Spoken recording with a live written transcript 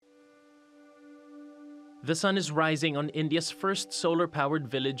The sun is rising on India's first solar-powered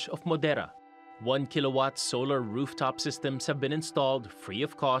village of Modhera. 1 kilowatt solar rooftop systems have been installed free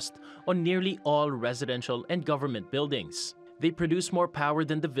of cost on nearly all residential and government buildings. They produce more power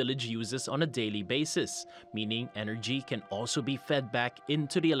than the village uses on a daily basis, meaning energy can also be fed back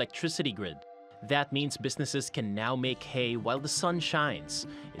into the electricity grid. That means businesses can now make hay while the sun shines,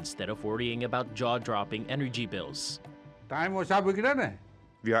 instead of worrying about jaw-dropping energy bills.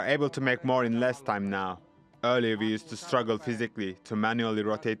 We are able to make more in less time now. Earlier we used to struggle physically to manually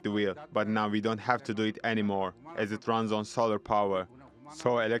rotate the wheel, but now we don't have to do it anymore, as it runs on solar power.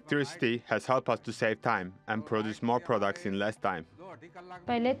 So electricity has helped us to save time and produce more products in less time.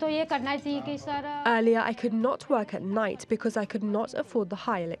 Earlier, I could not work at night because I could not afford the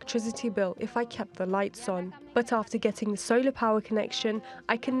high electricity bill if I kept the lights on. But after getting the solar power connection,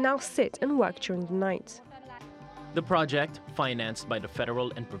 I can now sit and work during the night. The project, financed by the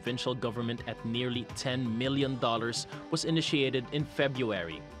federal and provincial government at nearly $10 million, was initiated in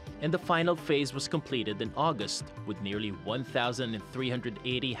February, and the final phase was completed in August, with nearly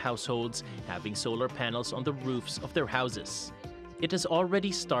 1,380 households having solar panels on the roofs of their houses. It has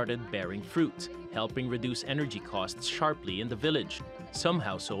already started bearing fruit, helping reduce energy costs sharply in the village. Some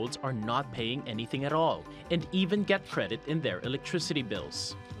households are not paying anything at all and even get credit in their electricity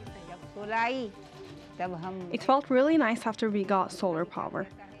bills. It felt really nice after we got solar power.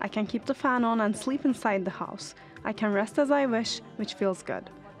 I can keep the fan on and sleep inside the house. I can rest as I wish, which feels good.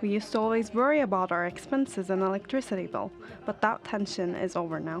 We used to always worry about our expenses and electricity bill, but that tension is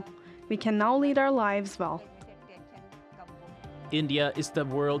over now. We can now lead our lives well. India is the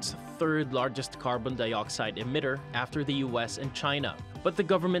world's third largest carbon dioxide emitter after the US and China. But the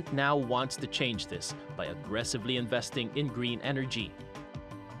government now wants to change this by aggressively investing in green energy.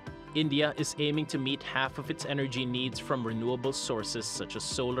 India is aiming to meet half of its energy needs from renewable sources such as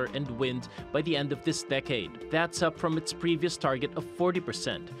solar and wind by the end of this decade. That's up from its previous target of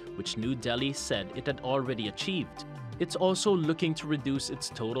 40%, which New Delhi said it had already achieved. It's also looking to reduce its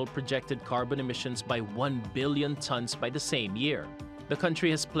total projected carbon emissions by 1 billion tons by the same year. The country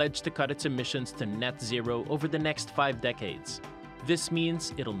has pledged to cut its emissions to net zero over the next 5 decades. This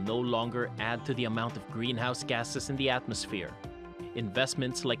means it'll no longer add to the amount of greenhouse gases in the atmosphere.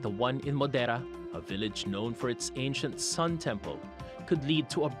 Investments like the one in Modhera, a village known for its ancient sun temple, could lead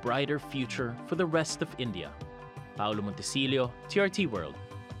to a brighter future for the rest of India. Paolo Montecillo, TRT World.